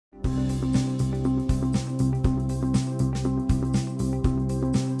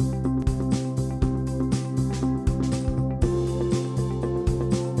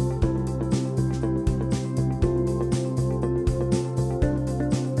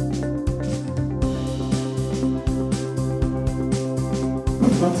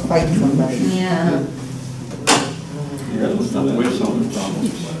Let's fight somebody. Yeah. Yeah, let's not waste some of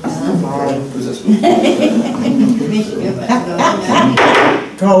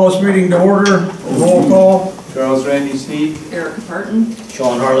Call this meeting to order. Roll call. Charles Randy Steve. Erica Parton.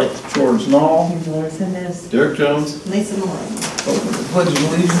 Sean Harley. George Knoll. Derek Jones. Lisa Malone. Open the pledge of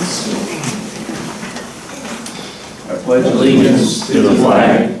allegiance. I pledge Allegiance to the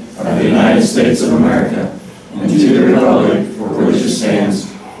flag of the United States of America and to the republic for which it stands,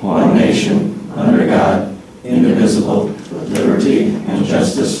 one nation, under God, indivisible, with liberty and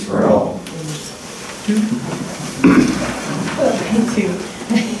justice for all.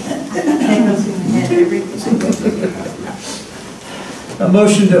 A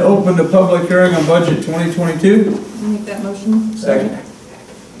motion to open the public hearing on budget 2022. Make that motion. Second.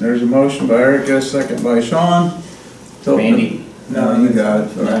 There's a motion by Erica, second by Sean. To open- Randy. No, you got it.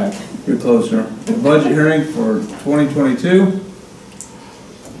 Sorry. You're closer. The budget hearing for 2022.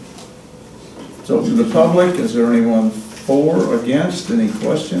 It's open to the public. Is there anyone for or against? Any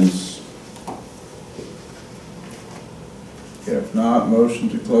questions? If not, motion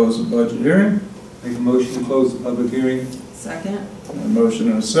to close the budget hearing. Make a motion to close the public hearing. Second. A motion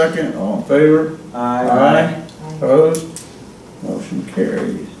and a second. All in favor? Aye. Opposed? Motion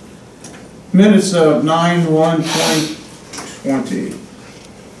carried. Minutes of 9/1/2020.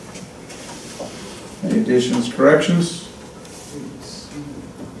 Any additions, corrections?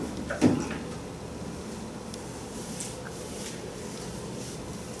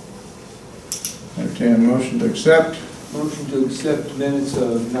 Entertain a motion to accept. Motion to accept minutes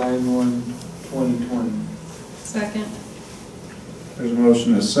of 9/1/2020. Second. There's a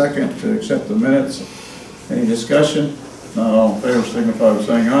motion and a second to accept the minutes. Any discussion? Not all in favor, signify by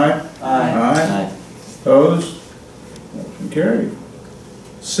saying aye. Aye. Opposed? Motion carried.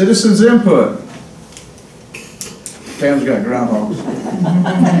 Citizens input. Pam's got groundhogs.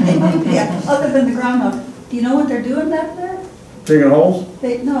 Yeah, other than the groundhog, do you know what they're doing back there? Digging holes?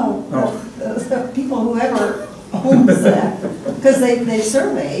 No, Oh. the people whoever owns that, because they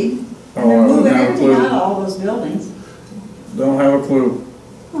surveyed, and they're Oh, I don't moving have a everything clue. out of all those buildings. Don't have a clue.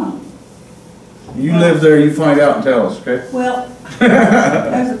 Huh. You live there, you find out and tell us, okay? Well,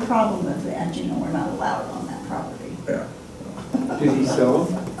 there's a problem with that, you know, we're not allowed on that property. Yeah. Did he sell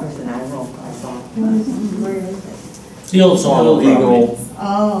them? Where is it? The old sawmill Eagle.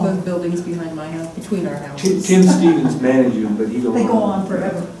 Oh, The buildings behind my house, between our Tim houses. Stevens managed them, but he don't. they go on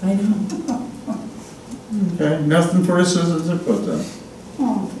forever. I know. Okay, nothing for the citizens input then.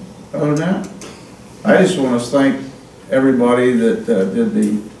 Oh, Other than that, I just want to thank everybody that did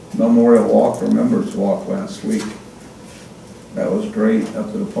the Memorial Walk or Members Walk last week. That was great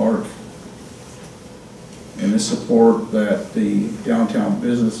up to the park. And the support that the downtown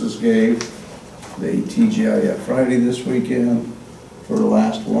businesses gave, the TGIF Friday this weekend for the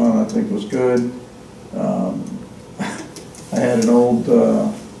last one, I think was good. I had an old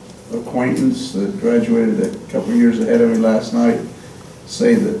acquaintance that graduated a couple years ahead of me last night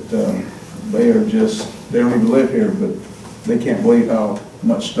say that they don't even live here, but they can't believe how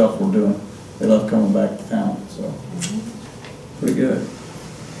much stuff we're doing. They love coming back to town, so pretty good.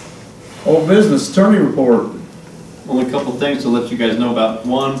 Old business, attorney report. Only a couple things to let you guys know about.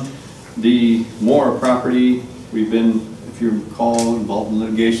 One, the Moore property, we've been, if you recall, involved in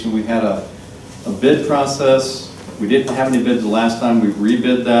litigation. We had a bid process. We didn't have any bids the last time. We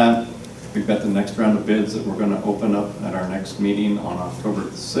rebid that. We've got the next round of bids that we're going to open up at our next meeting on October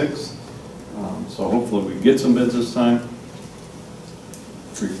 6th. So hopefully we get some bids this time.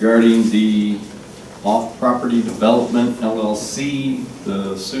 Regarding the off-property development LLC,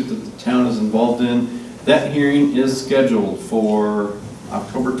 the suit that the town is involved in, that hearing is scheduled for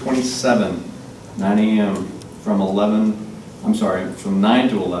October 27, 9 a.m. from 9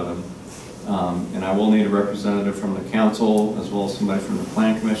 to 11. And I will need a representative from the council as well as somebody from the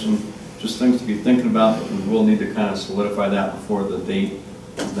plan commission. Just things to be thinking about, but we will need to kind of solidify that before the date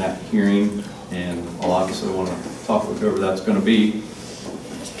of that hearing. And I'll obviously want to talk with whoever that's going to be.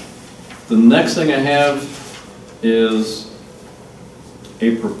 The next thing I have is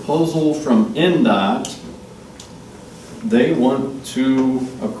a proposal from NDOT. They want to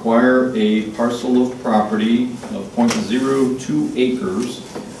acquire a parcel of property of 0.02 acres,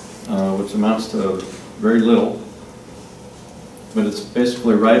 which amounts to very little. But it's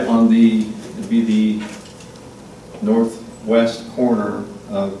basically right on it'd be the northwest corner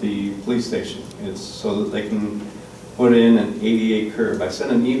of the police station. It's so that they can put in an ADA curb. I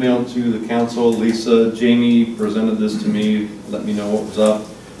sent an email to the council. Lisa, Jamie presented this to me, let me know what was up.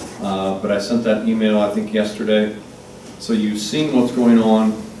 But I sent that email, I think, yesterday. So you've seen what's going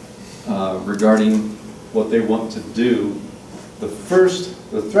on regarding what they want to do. The first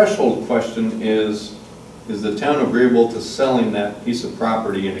The threshold question is the town agreeable to selling that piece of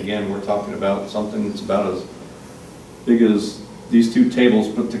property? And again, we're talking about something that's about as big as these two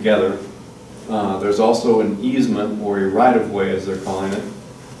tables put together. There's also an easement or a right-of-way, as they're calling it,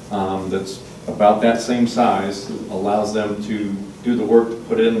 that's about that same size. It allows them to do the work to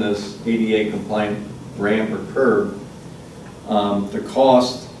put in this ADA compliant ramp or curb. The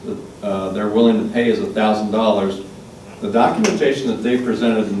cost that they're willing to pay is $1,000. The documentation that they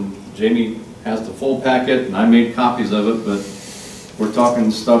presented, and Jamie has the full packet, and I made copies of it, but we're talking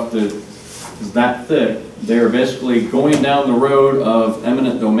stuff that is that thick. They're basically going down the road of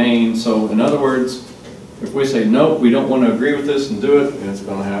eminent domain. So in other words, if we say, nope, we don't want to agree with this and do it, and it's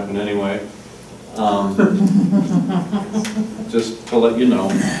going to happen anyway. Just to let you know.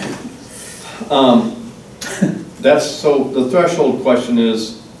 So the threshold question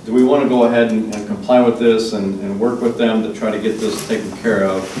is, do we want to go ahead and comply with this and work with them to try to get this taken care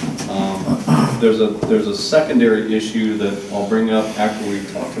of? There's a secondary issue that I'll bring up after we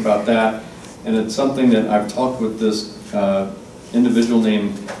talk about that, and it's something that I've talked with this individual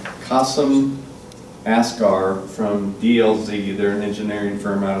named Qasim Asghar from DLZ. They're an engineering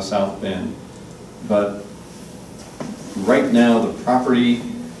firm out of South Bend. But right now, the property,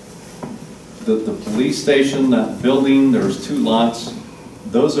 the police station, that building, there's 2 lots.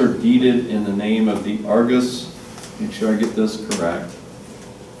 Those are deeded in the name of the Argos. Make sure I get this correct.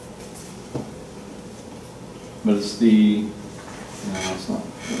 But it's the, no, it's not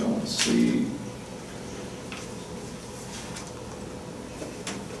what I want to see.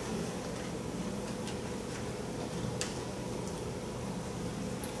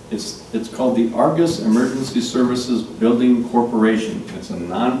 It's called the Argos Emergency Services Building Corporation. It's a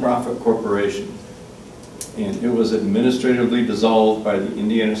nonprofit corporation. And it was administratively dissolved by the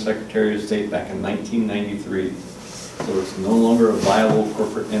Indiana Secretary of State back in 1993. So it's no longer a viable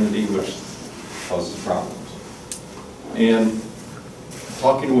corporate entity, which causes problems. And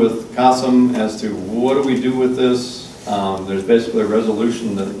talking with Qasim as to what do we do with this, there's basically a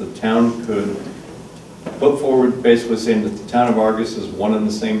resolution that the town could put forward, basically saying that the town of Argos is one and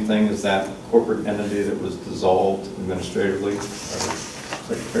the same thing as that corporate entity that was dissolved administratively by the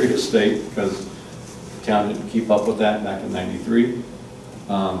Secretary of State, because the town didn't keep up with that back in '93.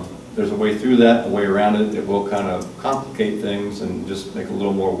 There's a way through that, a way around it. It will kind of complicate things and just make a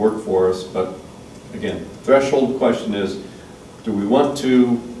little more work for us. But again, threshold question is, do we want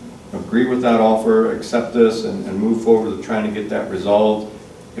to agree with that offer, accept this, and move forward with trying to get that resolved?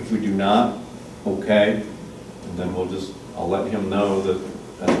 If we do not, okay, and then I'll let him know that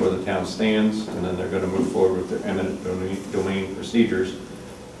that's where the town stands, and then they're going to move forward with their eminent domain procedures.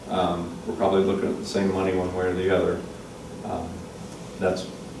 We're probably looking at the same money one way or the other. That's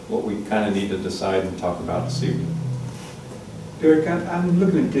what we kind of need to decide and talk about this evening. Derek, I'm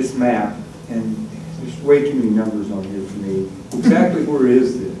looking at this map, and there's way too many numbers on here for me. Exactly where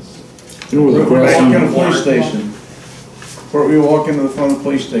is this? You know where the crossing in the police station. Where we walk into the front of the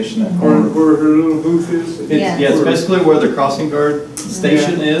police station, that corner. Where her little booth is? Yeah. Yeah, it's basically where the crossing guard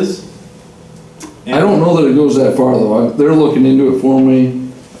station is. I don't know that it goes that far though. They're looking into it for me.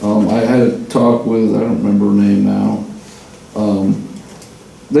 I had a talk with, I don't remember her name now.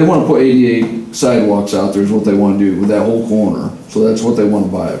 They want to put 88 sidewalks out there is what they want to do with that whole corner. So that's what they want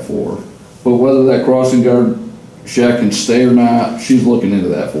to buy it for. But whether that crossing guard shack can stay or not, she's looking into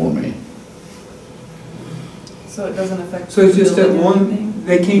that for me. So it doesn't affect. So it's just the that building or one, anything?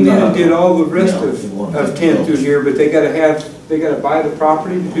 they came in and did all the rest No, of they want 10 through here, but they gotta buy the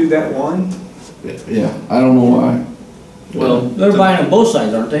property to do that one? Yeah, I don't know why. Well, They're buying on both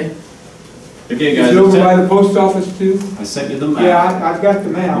sides, aren't they? again, Is guys, it over by the post office too? I sent you the map. Yeah, I've got the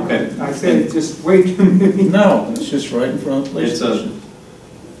map. Okay. I said it's just way too many. No, it's just right in front of the police It's station.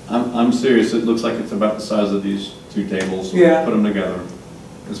 I'm serious. It looks like it's about the size of these 2 tables. Yeah. Put them together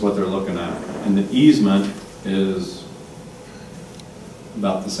is what they're looking at. And the easement is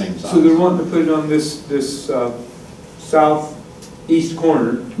about the same size. So they're wanting to put it on this southeast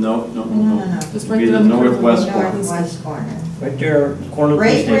corner. No. No. Just It'd right be there the on the corner. northwest corner. Northwest corner. Right there, at the corner of the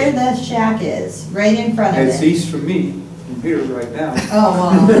police Right where station. the shack is, right in front of It's it. east from me, from here right now. Oh,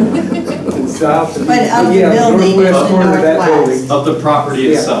 well, It's south of me. but of the Yeah, building is northwest the corner of that northwest. building. Of the property Yeah.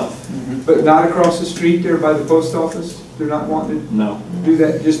 itself. But not across the street there by the post office? They're not wanting No. to do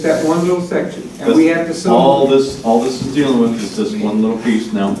that, just that one little section? And we have to sell. All this is dealing with is this one little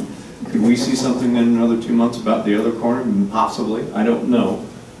piece. Now, could we see something in another 2 months about the other corner? Possibly. I don't know.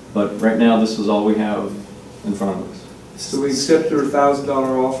 But right now, this is all we have in front of us. So we accept their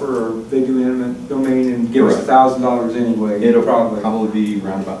 $1,000 offer, or they do eminent domain and give us Correct. $1,000 anyway? It'll probably. probably be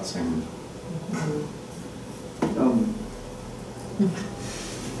around about the same.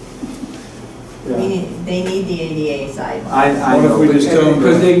 They need the ADA sidewalk. I What if know, we just tell them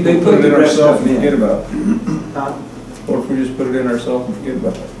because they to put put it the in rest ourselves of and them forget in. about it? Huh? Or if we just put it in ourselves and forget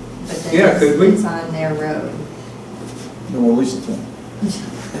about it? But then Yeah, could we? It's on their road. Then we'll lease it to them.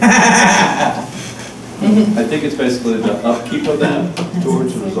 I think it's basically the upkeep of that,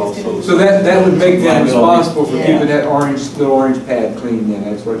 George, was also. So that would make them responsible for Yeah. keeping that little orange pad clean then,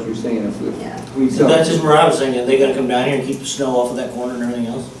 that's what you're saying, Yeah. if we So sell. that's just where I was thinking, they gotta come down here and keep the snow off of that corner and everything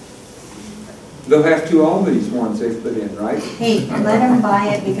else. They'll have to all these ones they've put in, right? Hey, let them buy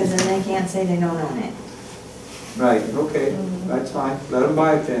it because then they can't say they don't own it. Right, okay, that's fine, let them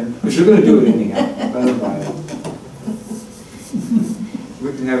buy it then, because you're gonna do it anyhow, let them buy it.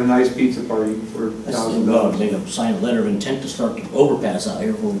 We can have a nice pizza party for That's $1,000. they gotta sign a letter of intent to start the overpass out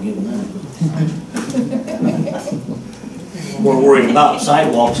here before we give them that. We're worried about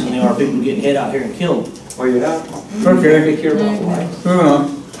sidewalks and there are people getting hit out here and killed. Oh, you're not? Okay. Take care about life. Moving on.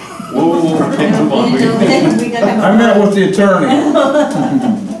 Whoa, okay, move on. We gotta I met with the attorney.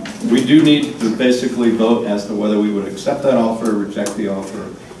 We do need to basically vote as to whether we would accept that offer or reject the offer.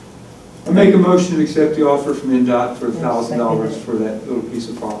 I make a motion to accept the offer from NDOT for $1,000 for that little piece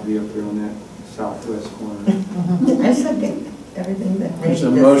of property up there on that southwest corner. I second everything that There's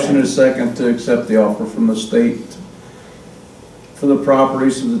a motion and a second to accept the offer from the state for the property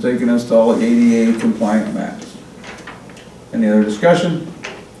so that they can install ADA compliant mats. Any other discussion?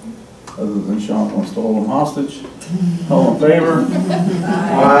 Other than Sean wants to hold them hostage? All in favor?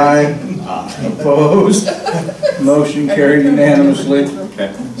 Aye. Opposed? Motion carried unanimously.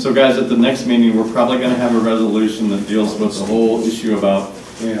 Okay, so guys, at the next meeting, we're probably gonna have a resolution that deals with the whole issue about,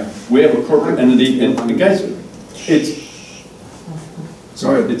 Yeah. we have a corporate entity, and guys, it's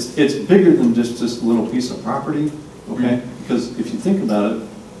bigger than just this little piece of property, okay? Because if you think about it,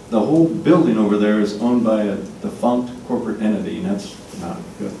 the whole building over there is owned by a defunct corporate entity, and that's not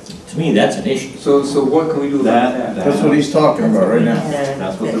good. To me, that's an issue. So what can we do about that? That's what he's talking about right now.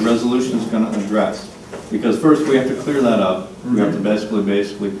 That's what the resolution is gonna address. Because first, we have to clear that up. We have to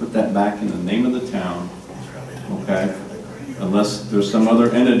basically put that back in the name of the town, okay? Unless there's some other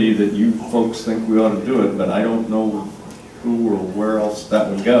entity that you folks think we ought to do it, but I don't know who or where else that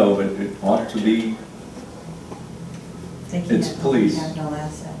would go, but it ought to be, it's police. Have no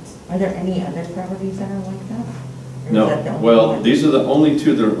assets. Are there any other properties that are like that? Or is No, that the only well, one? these are the only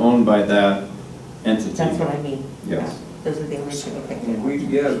two that are owned by that entity. That's what I mean. Yes. Those are the only two, okay.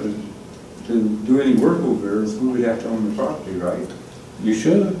 To do any work over there, we would have to own the property, right? You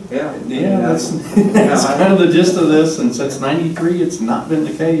should. Yeah. Yeah, that's kind of the gist of this, and since '93, it's not been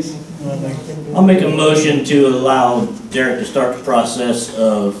the case. I'll make a motion to allow Derek to start the process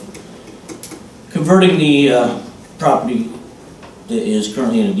of converting the property that is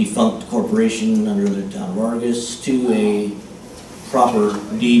currently in a defunct corporation under the town of Argos to a proper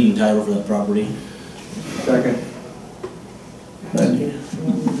deed and title for that property. Second.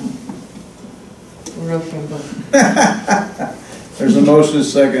 Real simple. There's a motion and a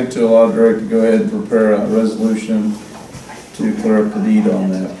second to allow Derek to go ahead and prepare a resolution to clear up the deed on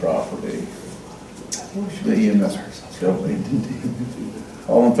that property. The EMS building.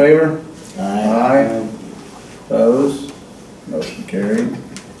 All in favor? Aye. Opposed? Motion carried.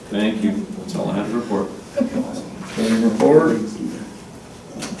 Thank you. That's all I have to report. Attorney report.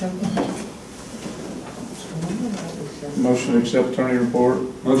 Motion to accept attorney report.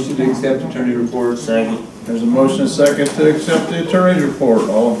 Motion to accept attorney report. Second. There's a motion and a second to accept the attorney's report.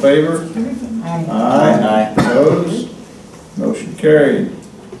 All in favor? Aye. Opposed? Motion carried.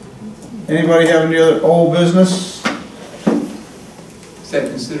 Anybody have any other old business? Is that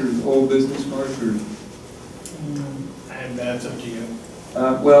considered old business, Mark, or? That's up to you.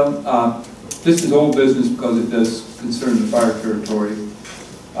 This is old business because it does concern the fire territory.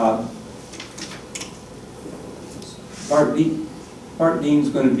 Mark Dean's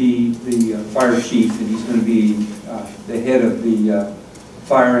going to be the fire chief, and he's going to be the head of the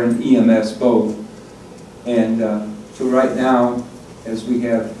fire and EMS both. And so right now, as we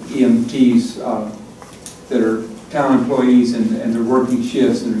have EMTs that are town employees and they're working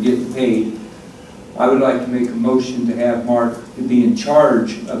shifts and they're getting paid, I would like to make a motion to have Mark to be in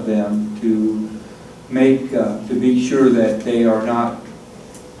charge of them, to be sure that they are not,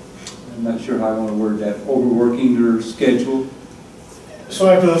 I'm not sure how I want to word that, overworking their schedule. So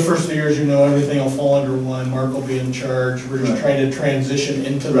after the first 2 years, you know, everything will fall under one. Mark will be in charge. We're just trying to transition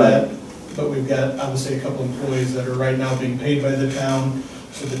into that. But we've got, obviously, a couple employees that are right now being paid by the town.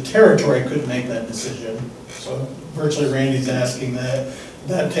 So the territory could make that decision. So virtually Randy's asking that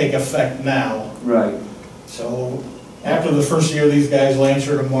take effect now. Right. So after the first year, these guys will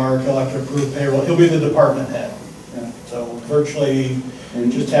answer to Mark. He'll have to approve payroll. He'll be the department head. Yeah. So virtually,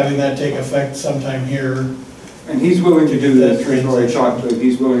 And just having that take effect sometime here. And he's willing to do That this, before I talk to him,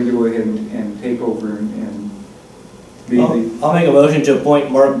 he's willing to go ahead and take over and be the, I'll make a motion to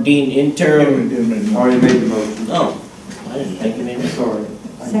appoint Mark Dean interim. already made the motion. Oh, I didn't think you made it. Sorry.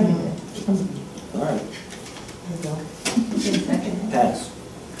 Second. All right, Second. pass.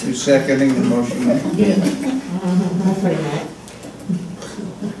 You seconding the motion? Yeah. That's pretty much.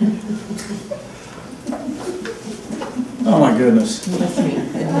 Oh, my goodness. Let's read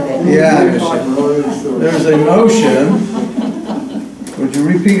it. Yeah, there's a motion. Would you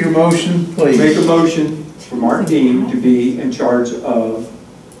repeat your motion, please? Make a motion for Mark Dean to be in charge of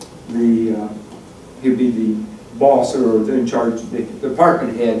the, he'll be the boss or in charge, the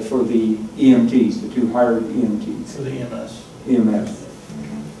department head for the EMTs, the 2 hired EMTs, For the EMS. EMS.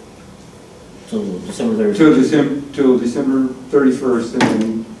 Till December 30th. Till December 31st, and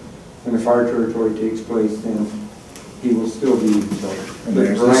then when the fire territory takes place, then he will still be in charge. And But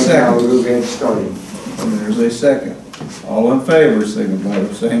there's for a right now, second. we'll go ahead and start him. And there's a second. All in favor, signify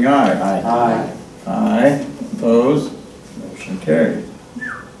by saying aye. Aye. Aye. Opposed? Motion carried.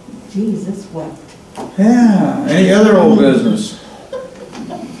 Geez, this what? Yeah, any other old business?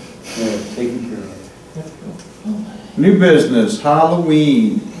 Yeah, taken care of. New business,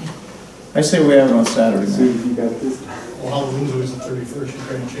 Halloween. I say we have it on Saturday night. Susan, you got this? Well, Halloween's always the 31st, you're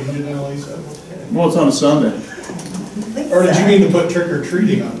trying to change it now, Lisa? Well, it's on a Sunday. Or did you mean to put trick or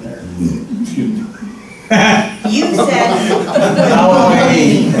treating on there? You said.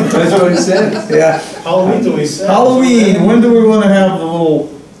 Halloween. That's what it says. Yeah. Halloween's always Saturday. Halloween, when do we want to have the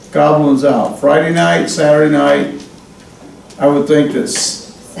little goblins out? Friday night, Saturday night? I would think that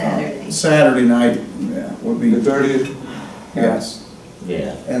Saturday. Saturday night, yeah, would be, The 30th? yes.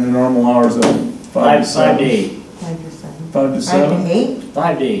 Yeah. And the normal hours of 5 to 7. 5 to 8. 5 to 7. 5 to 7? 5 to 8?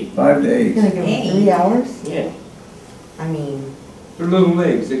 5 to 8. 5 to 8. You're gonna give them 3 hours? Yeah. I mean, They're little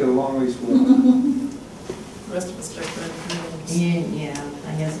legs, they got a long ways to walk. The rest of us start running. Yeah, I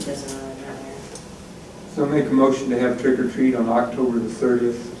guess it doesn't really matter. So make a motion to have trick or treat on October the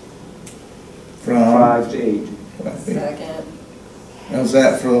 30th, From 5 to 8. Second. Now, is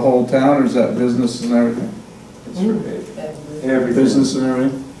that for the whole town, or is that business and everything? It's for everything. Business and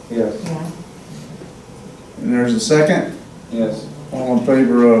everything? Yes, yeah. And there's a second? yes. All in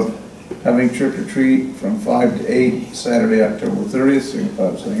favor of having trick or treat from 5 to 8, Saturday, October 30th,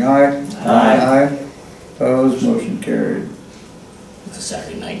 signify by saying aye. Aye. Aye. Opposed, motion carried. It's a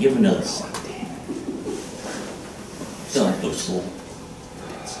Saturday night, give him another hour. Don't have to go to school.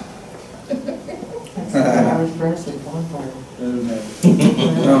 That's 3 hours for us and 1 part. Doesn't matter.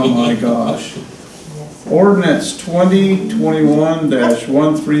 Oh my gosh. Yes. Ordinance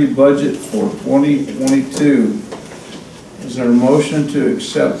 2021-13 budget for 2022. Is there a motion to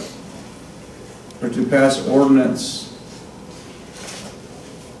accept or to pass ordinance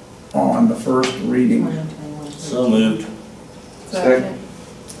on the first reading? 2021. So moved. Second.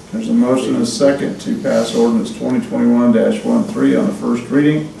 There's a motion and a second to pass ordinance 2021-13 on the first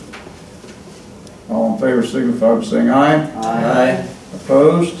reading. All in favor signify by saying aye. Aye.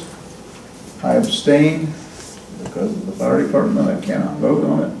 Opposed? I abstain because of the fire department. I cannot vote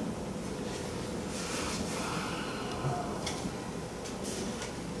on it.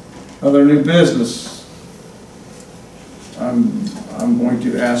 Other new business. I'm going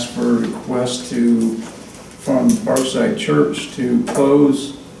to ask for a request from Parkside Church to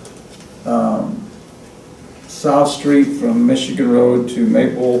close South Street from Michigan Road to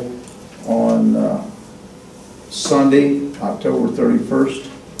Maple on Sunday, October 31st,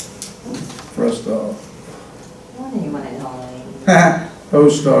 for us to What do you want it all in?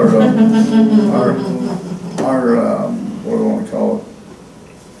 host our what do we want to call it?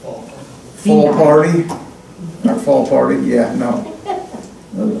 Fall party? Our fall party? Yeah, no.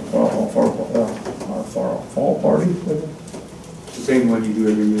 Our fall party? The same one you do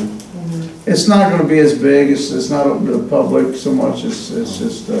every year. It's not going to be as big, it's not open to the public so much, it's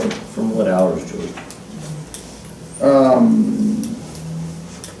just, From what hours, George?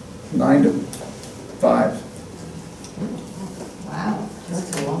 9 to 5. Wow,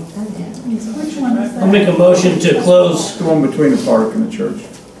 that's a long time. Which one is I'll make a motion to close The one between the park and the church.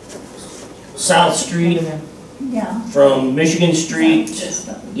 South Street Yeah. from Michigan Street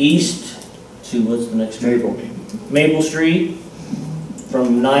east to, what's the next street? Maple. Maple Street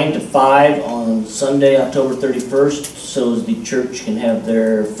from 9 to 5 on Sunday, October 31st, so as the church can have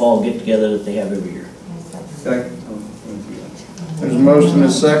their fall get-together that they have every year. Second. There's a motion and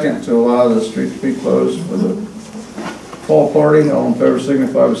a second to allow the street to be closed for the fall party. All in favor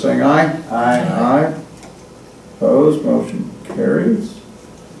signify by saying aye. Aye. Aye. Opposed, motion carries.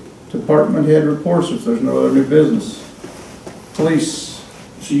 Department head reports if there's no other new business. Police.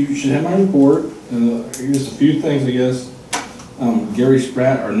 So you should have my report. Here's a few things, I guess. Gary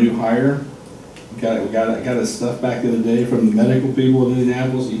Spratt, our new hire, got his stuff back the other day from the medical people in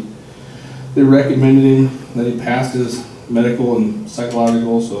Indianapolis. They recommended him that he passed his medical and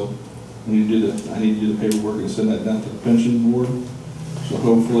psychological, so I need to do the paperwork and send that down to the pension board. So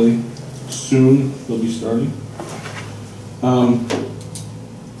hopefully soon they'll be starting.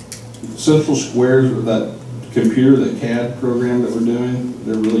 Central Squares, with that computer, that CAD program that we're doing,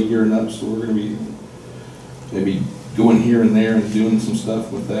 they're really gearing up, so we're going to be maybe going here and there and doing some stuff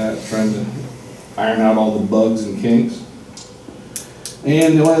with that, trying to iron out all the bugs and kinks.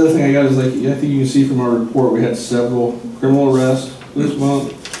 And the only other thing I got is, like, I think you can see from our report, we had several criminal arrests this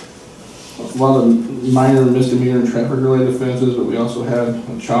month. A lot of minor misdemeanor and traffic-related offenses, but we also had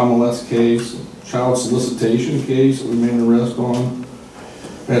a child molest case, a child solicitation case that we made an arrest on.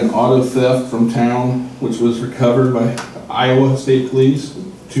 We had an auto theft from town, which was recovered by Iowa State Police,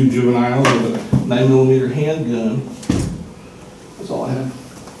 2 juveniles with a 9mm handgun. That's all I have.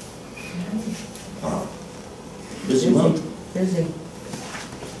 Busy month. Busy.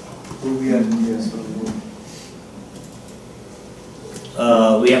 Where we at in this?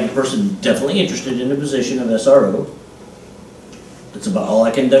 We have a person definitely interested in the position of SRO. That's about all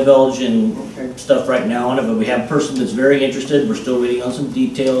I can divulge in stuff right now on it, but we have a person that's very interested. We're still waiting on some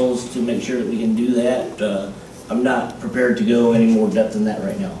details to make sure that we can do that. I'm not prepared to go any more depth than that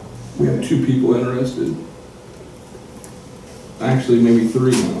right now. We have 2 people interested. Actually, maybe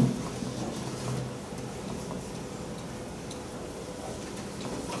 3 now.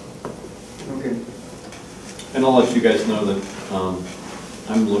 Okay. And I'll let you guys know that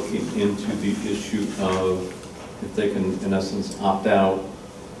I'm looking into the issue of if they can, in essence, opt out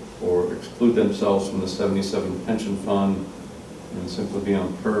or exclude themselves from the 77 pension fund and simply be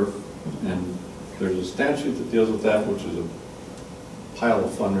on PERF. And there's a statute that deals with that, which is a pile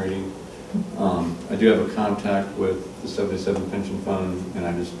of fund rating. I do have a contact with the 77 pension fund, and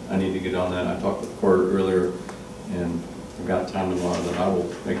I need to get on that. I talked with Court earlier, and I've got time tomorrow that I will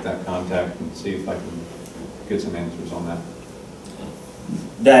make that contact and see if I can get some answers on that.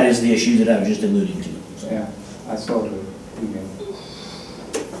 That is the issue that I was just alluding to. So. Yeah, I saw the email.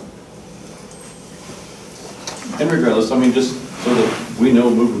 And regardless, I mean, just so that we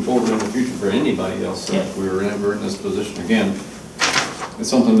know moving forward in the future for anybody else, that if we were ever in this position again, it's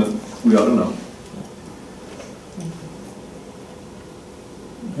something that we ought to know.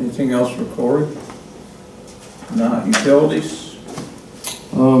 Anything else for Corey? Not utilities?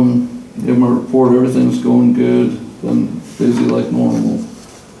 Yeah, my report, everything's going good. Been busy like normal.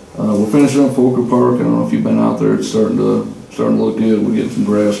 We're finishing up Folker Park. I don't know if you've been out there. It's starting to look good. We're getting some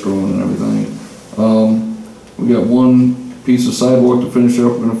grass growing and everything. We got one piece of sidewalk to finish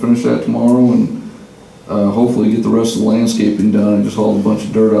up. We're gonna finish that tomorrow and hopefully get the rest of the landscaping done. I just hauled a bunch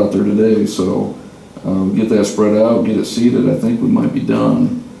of dirt out there today, so get that spread out, get it seeded. I think we might be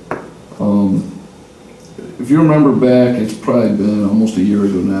done. If you remember back, it's probably been almost a year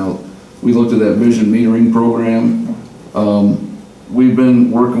ago now, we looked at that vision metering program. We've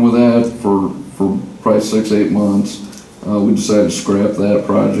been working with that for probably 6-8 months. We decided to scrap that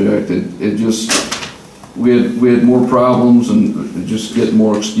project. It just, we had more problems and just getting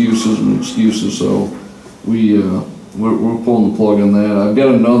more excuses and excuses, so we're pulling the plug on that. I've got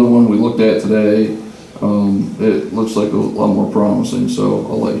another one we looked at today. It looks like a lot more promising, so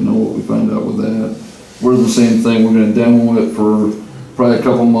I'll let you know what we find out with that. We're the same thing. We're going to demo it for probably a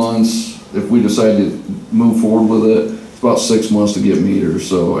couple months. If we decide to move forward with it, it's about 6 months to get meters,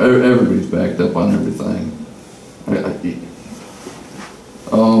 so everybody's backed up on everything.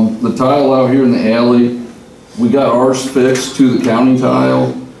 The tile out here in the alley, we got ours fixed to the county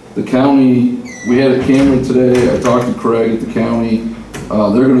tile. The county, we had a camera today. I talked to Craig at the county.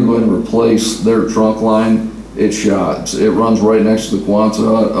 They're going to go ahead and replace their trunk line. It's shot. It runs right next to the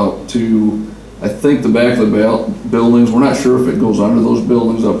Quonset up to, I think, the back of the buildings. We're not sure if it goes under those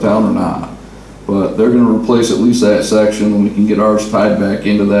buildings uptown or not, but they're going to replace at least that section, and we can get ours tied back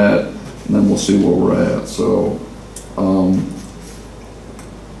into that, and then we'll see where we're at. So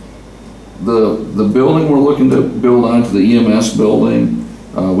the building we're looking to build onto the EMS building,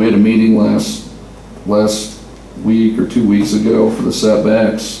 we had a meeting last week or 2 weeks ago for the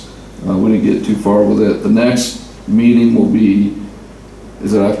setbacks. We didn't get too far with it. The next meeting will be,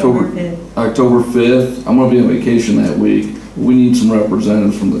 is it October 5th? October 5th. I'm going to be on vacation that week. We need some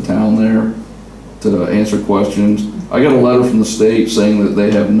representatives from the town there to answer questions. I got a letter from the state saying that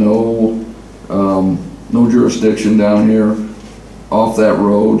they have no jurisdiction down here off that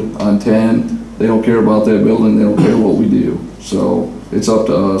road on 10. They don't care about that building. They don't care what we do. So it's up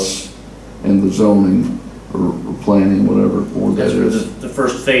to us and the zoning. or planning, whatever board that That's for is. the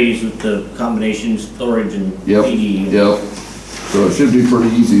first phase with the combination storage and Yep, PD. yep. So it should be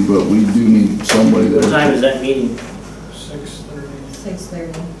pretty easy, but we do need somebody there. What time is that meeting? 6:30,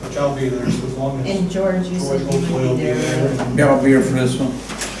 6:30. which I'll be there, so as long as. And George, you said you Hopefully would I'll be be there, there. Yeah, I'll be here for this one.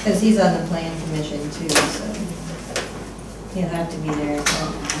 because he's on the plan commission too, so he'll have to be there.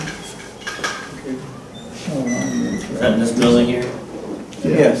 Is that in this building here?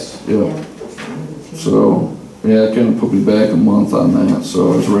 Yes. Yep. So, yeah, it kind of put me back a month on that,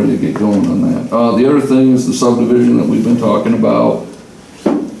 so I was ready to get going on that. The other thing is the subdivision that we've been talking about.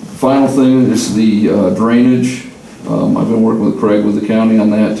 Final thing is the drainage. I've been working with Craig with the county on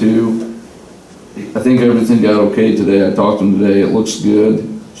that too. I think everything got okay today. I talked to him today. It looks good.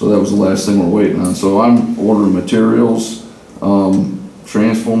 So that was the last thing we're waiting on. So I'm ordering materials,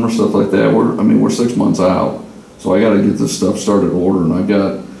 transformer, stuff like that. We're 6 months out. So I gotta get this stuff started ordering. I've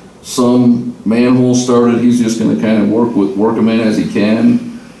got some manholes started. He's just gonna kind of work them in as he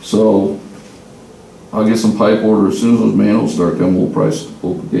can. So I'll get some pipe order. As soon as those manholes start coming,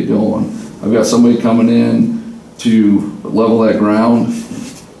 we'll get going. I've got somebody coming in to level that ground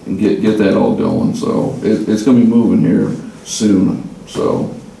and get that all going. So it's gonna be moving here soon, so.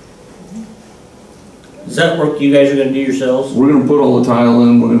 Is that work you guys are gonna do yourselves? We're gonna put all the tile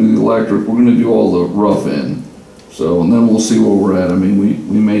in, we're gonna do the electric, we're gonna do all the rough in. So, and then we'll see where we're at. I mean,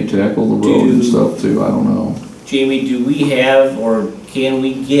 we may tackle the road and stuff too, I don't know. Jamie, do we have, or can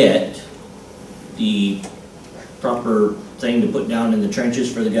we get the proper thing to put down in the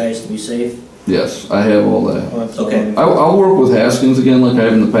trenches for the guys to be safe? Yes, I have all that. Okay. I'll work with Haskins again like I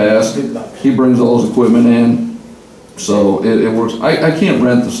have in the past. He brings all his equipment in, so it works. I can't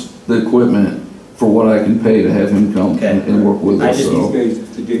rent the equipment for what I can pay to have him come and work with us, so. These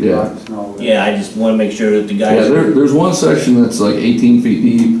guys to dig rocks and all that. Yeah, I just wanna make sure that the Yeah, guys. there's one section that's like 18 feet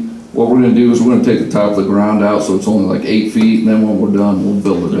deep. What we're gonna do is we're gonna take the top of the ground out, so it's only like 8 feet, and then when we're done, we'll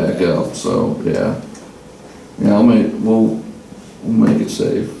build it back up, so, yeah. Yeah, we'll make it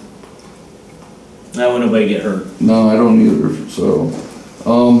safe. I don't want nobody to get hurt. No, I don't either, so,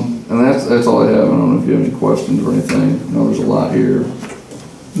 and that's all I have. I don't know if you have any questions or anything. I know there's a lot here.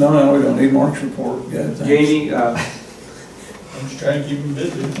 No, we don't need Mark's report. Yeah, thanks. Jamie, I'm just trying to keep them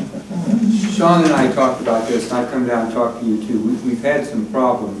busy. Sean and I talked about this, and I've come down and talked to you too. We've had some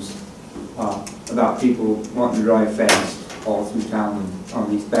problems about people wanting to drive fast all through town on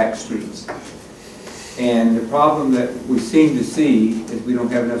these back streets. And the problem that we seem to see is we don't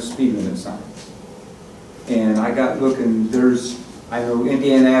have enough speed limit signs. And I got looking, I know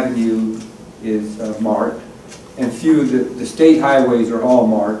Indiana Avenue is marked, and few of the state highways are all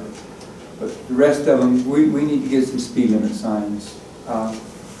marked, but the rest of them, we need to get some speed limit signs.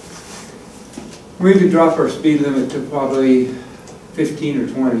 We could drop our speed limit to probably 15 or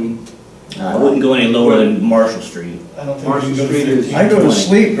 20. I wouldn't go any lower than Marshall Street. I don't think Marshall we can go to Street is- 15. I go to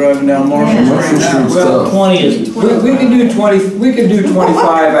sleep driving down Marshall Yeah. Street now. Well, 20 is, We can do 20, we can do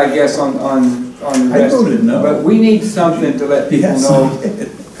 25, I guess, on the I rest. voted no. But we need something to let people Yes. know,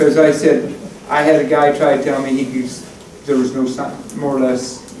 because I said, I had a guy try to tell me there was no sign, more or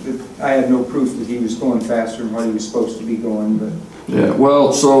less, that I had no proof that he was going faster than what he was supposed to be going, but. Yeah,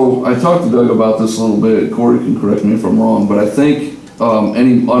 well, so I talked to Doug about this a little bit. Corey can correct me if I'm wrong, but I think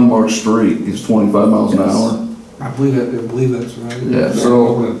any unmarked street is 25 miles an hour. I believe that's right. Yeah,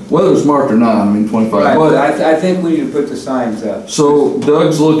 so whether it's marked or not, I mean 25. Right, But I think we need to put the signs up. so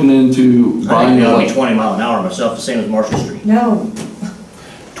Doug's looking into I buying think I'll be like 20 mile an hour myself, the same as Marshall Street. No,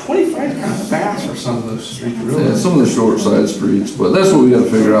 25 kind of fast for some of those streets, yeah, some of the short side streets, but that's what we gotta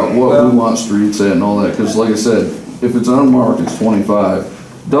figure out, what we want streets at and all that, because like I said, if it's unmarked, it's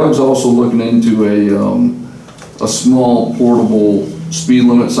 25. Doug's also looking into a small portable speed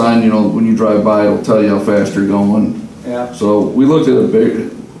limit sign, you know, when you drive by, it'll tell you how fast you're going. Yeah. So we looked at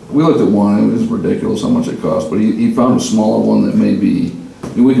one, it was ridiculous how much it cost, but he found a smaller one that may be,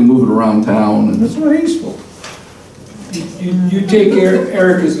 we can move it around town and. That's what he's for. You take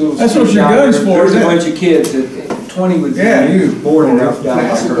Erica's little. That's what street your down gun's there, for, There's a isn't it? bunch of kids that 20 would Yeah, be you. bored enough down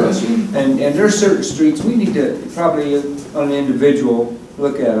there. And there's certain streets, we need to probably on an individual,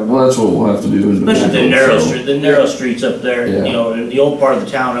 look at them. Well, that's what we'll have to do. Especially the narrow street, the narrow streets up there, Yeah. you know, in the old part of the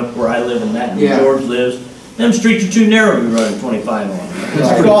town up where I live and that, Yeah. where George lives. Them streets are too narrow to be running 25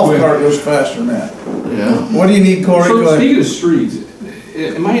 on. The golf cart goes faster than that. Yeah. What do you need, Corey? Go So ahead. speaking of streets,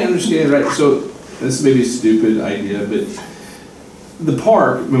 am I understanding right, so this may be a stupid idea, but the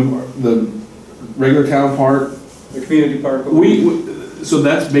park, the regular town park, The community park. so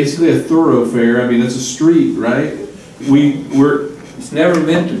that's basically a thoroughfare, I mean, it's a street, right? We're, It's never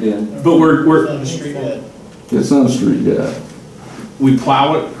meant to be. but It's on the street yet. It's not a street, yeah. we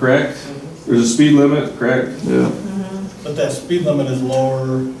plow it, correct? There's a speed limit, correct? Yeah. But that speed limit is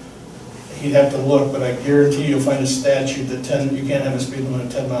lower. He'd have to look, but I guarantee you'll find a statute that you can't have a speed limit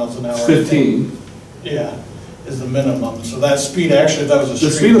of 10 miles an hour. It's 15. Yeah, is the minimum. So that speed, actually, if that was a street.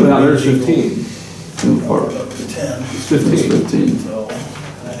 The speed limit out there is 15. In the park. Up to 10. It's 15. It's 15. So,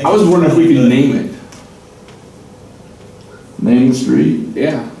 I was wondering if we could name it. Name the street,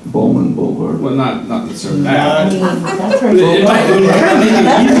 Yeah. Bowman Boulevard. Well, not necessarily Nah, that. I mean, that's But it might kind of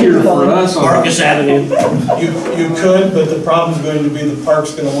make it easier for us on. Marcus Avenue. You could, but the problem's going to be the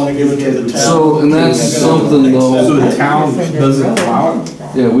park's gonna wanna give it to the town. So, and that's something So though, the town doesn't plow it?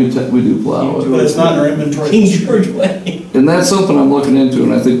 yeah, we do plow it. But it's not in our inventory. King George Way. And that's something I'm looking into,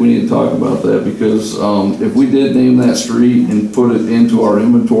 and I think we need to talk about that, because if we did name that street and put it into our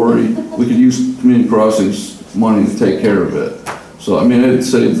inventory, we could use community crossings money to take care of it. So, I mean, it'd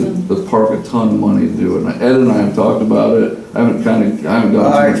save the park a ton of money to do it. And Ed and I have talked about it. I haven't gone too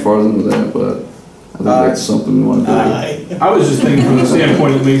much farther into that, but I think that's something we want to do. I was just thinking from the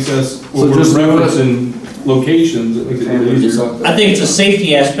standpoint it makes us, when we're just referencing locations, it makes it a little easier. I think it's a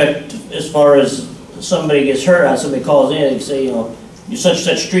safety aspect as far as somebody gets hurt, somebody calls in and say, you know, you're such and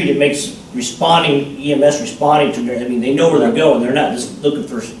such street, it makes EMS responding to their, I mean, they know where they're going. They're not just looking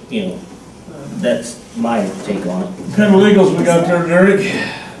for, you know, that's my take on it. What kind of legals we got there, Derek?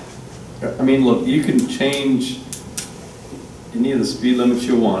 I mean, look, you can change any of the speed limits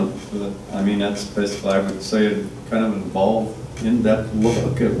you want. I mean, that's basically, I would say, it kind of involve in-depth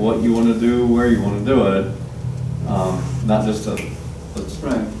look at what you want to do, where you want to do it. Not just a, let's,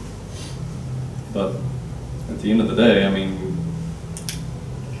 Right. but at the end of the day, I mean,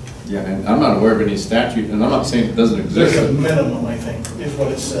 yeah, and I'm not aware of any statute, and I'm not saying it doesn't There's a exist. minimum, I think, is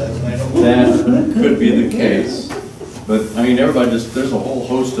what it says, and I don't. That could be the case, but I mean, everybody just, there's a whole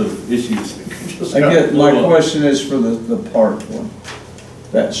host of issues that could just. I get, my blow up. question is for the park one,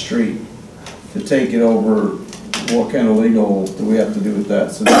 that street, to take it over, what kind of legal do we have to do with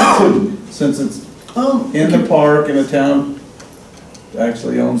that? Since it's in the park and the town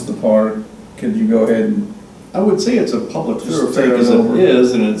actually owns the park, could you go ahead and, I would say it's a public Just thoroughfare take it as it over.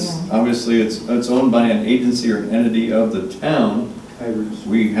 is, and it's, obviously, it's owned by an agency or an entity of the town.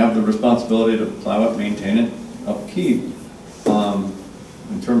 We have the responsibility to plow it, maintain it, upkeep.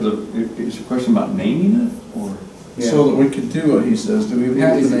 In terms of, is your question about naming it, or? so that we could do what he says, do we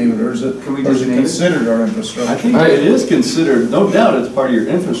have to name it, or is it, Can we or is just it name it? considered our I infrastructure? think it is considered, no doubt, it's part of your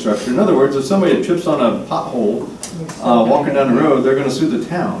infrastructure. In other words, if somebody trips on a pothole, walking down the road, they're gonna sue the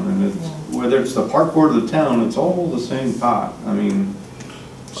town, and it's, whether it's the park board or the town, it's all the same pot. I mean.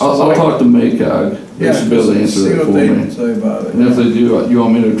 I'll talk to Maycog. They Yeah, should be able to answer see that what for they me. say about it. And if they do, you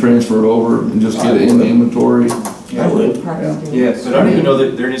want me to transfer it over and just get it in the inventory? I would. Yes. But I don't even know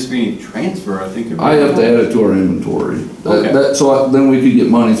that there needs to be any transfer, I think. it'd be- I have to add it to our inventory. Okay. Then we could get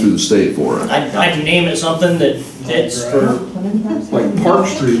money through the state for it. I'd name it something that fits for, Like Park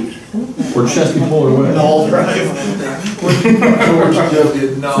Street or Chesky Puller Way. All drive.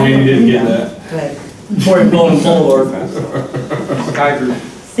 Randy didn't get that. Good. for Bowman Boulevard. Kuiper.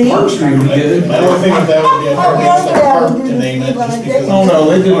 See? Park Street, we get it. My only thing with that would be I'd probably ask the park to name it, just because. Oh, no,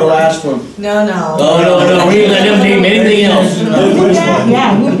 they did the last one. No, no. No, we didn't let them name anything else. Who did that?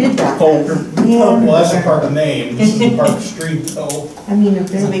 Yeah, who did that? Folker. Yeah. Well, that's the park name, this is the park street, though. I mean, if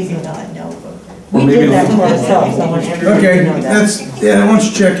they're making not know. Or We maybe did that to ourselves, I want everybody Okay, to know that. that's, yeah, why don't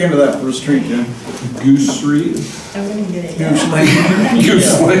you check into that for the street then? Goose Street. I'm gonna get it. Goose Lane.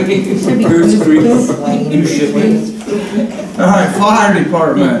 Goose Lane. Should be Goose Street. Goose Lane. All right, fire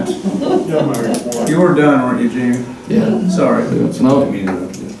department. You were done, weren't you, Jamie? Yeah. Sorry. No, I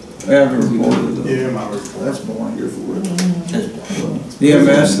have a report. Yeah, my report. That's boring.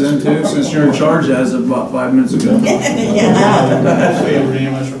 EMS then too, since you're in charge as of about 5 minutes ago. So you have an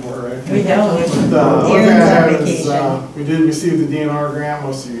EMS report, right? We don't. What Aaron's I on have is, vacation. we did receive the DNR grant,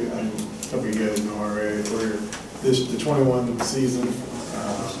 most of you, a couple of you guys know already, for the 21 season,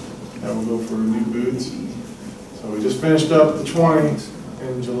 that will go for new boots. So we just finished up the 20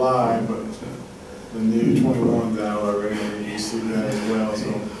 in July, but the new 21's out already, and we received that as well,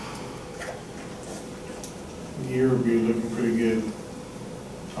 so the year will be looking pretty good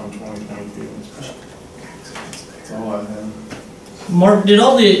on 2022. That's all I have. Mark,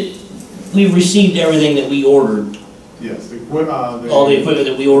 we received everything that we ordered? Yes. All the equipment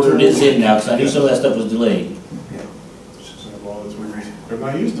that we ordered is in now, because I knew some of that stuff was delayed. They're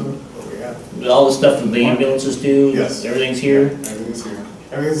not used to it, but we have. All the stuff from the ambulances too? Yes. Everything's here? Everything's here.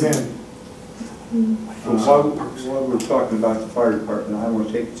 Everything's in. While we're talking about the fire department, I want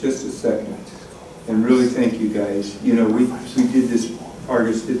to take just a second and really thank you guys. You know, we did this,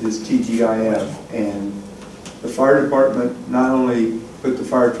 Argos did this TGIF, and the fire department not only put the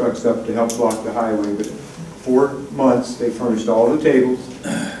fire trucks up to help block the highway. But 4 months, they furnished all the tables,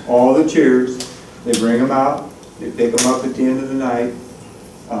 all the chairs. They bring them out, they pick them up at the end of the night.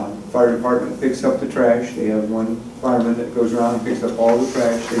 Fire department picks up the trash. They have one fireman that goes around and picks up all the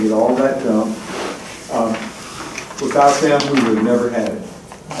trash. They get all that dumped. Without them, we would have never had it.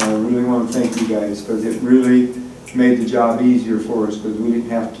 I really want to thank you guys, because it really made the job easier for us, because we didn't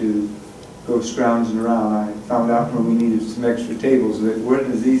have to go scrounging around. I found out when we needed some extra tables that it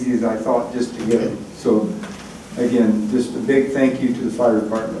wasn't as easy as I thought just to get them. So again, just a big thank you to the fire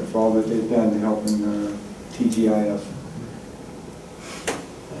department for all that they've done to help in TGIF.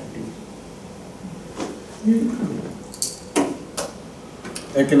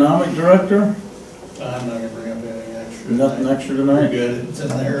 Economic Director, I'm not gonna bring up anything extra. nothing extra We're tonight? good, it's in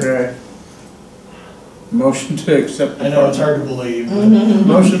there. Okay. Motion to accept. I know it's hard to believe, but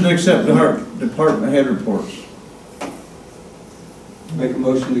Motion to accept department head reports. Make a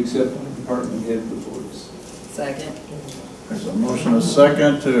motion to accept department head reports. Second. There's a motion, a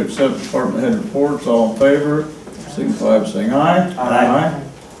second, to accept department head reports. All in favor, signify by saying aye. Aye.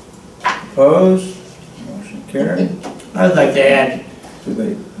 Opposed? Motion carried. I'd like to add Do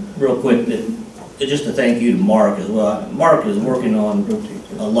they real quick that, just a thank you to Mark as well. Mark is working on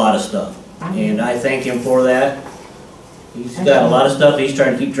a lot of stuff, and I thank him for that. He's got a lot of stuff he's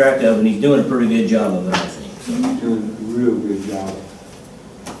trying to keep track of, and he's doing a pretty good job of it, I think. So, Doing a real good job.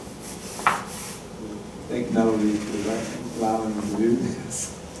 Thank Melody for allowing me to do this.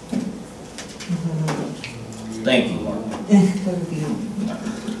 thank you, Mark. I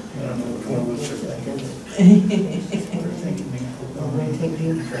don't know which one was your thinking.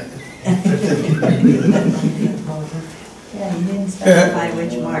 Yeah, you didn't specify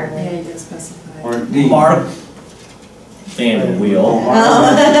which Mark. Yeah, you did specify. Mark D. Mark Vanderweel.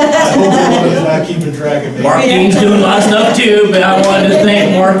 I hope everyone's not keeping track of me. Mark Dean's doing a lot of stuff too, but I wanted to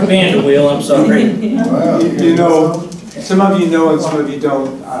thank Mark Vanderweel, I'm sorry. You know, some of you know and some of you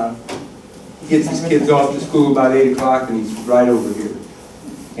don't. He gets his kids off to school about 8 o'clock and he's right over here.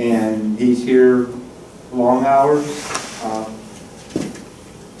 And he's here long hours.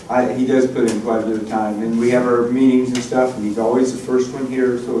 He does put in quite a bit of time. And we have our meetings and stuff, and he's always the first one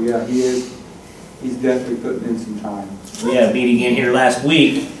here. So yeah, he is. He's definitely putting in some time. We had a meeting in here last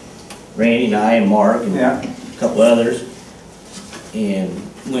week, Randy and I and Mark and Yeah. a couple others, and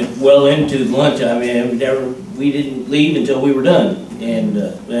went well into lunch. I mean, we didn't leave until we were done, and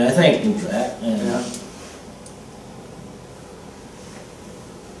I thanked him for that. Yeah.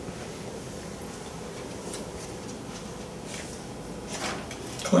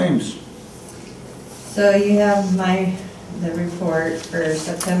 claims? So you have the report for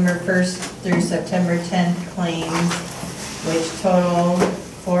September 1st through September 10th claims, which total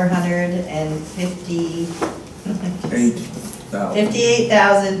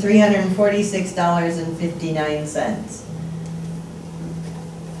 $58,346.59.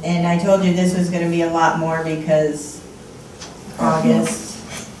 And I told you this was gonna be a lot more because August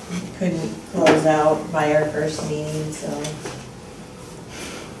couldn't close out by our first meeting, so.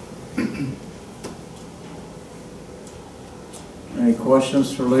 Any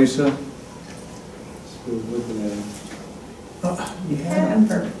questions for Lisa? Still looking at him. You had them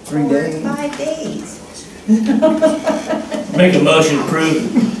for 3 days. 5 days. Make a motion to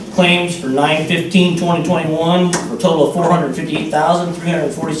approve claims for 9/15/2021 for a total of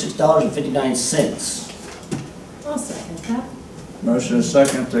 $458,346.59. I'll second that. Motion is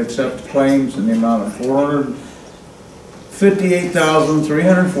second to accept claims in the amount of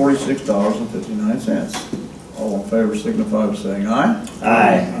 $458,346.59. All in favor signify by saying aye.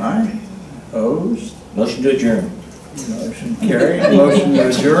 Aye. Aye. Opposed? Motion to adjourn. Motion carried. Motion to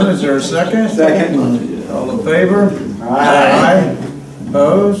adjourn. Is there a second? Second. All in favor? Aye.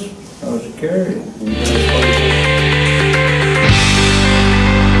 Opposed? Motion carried.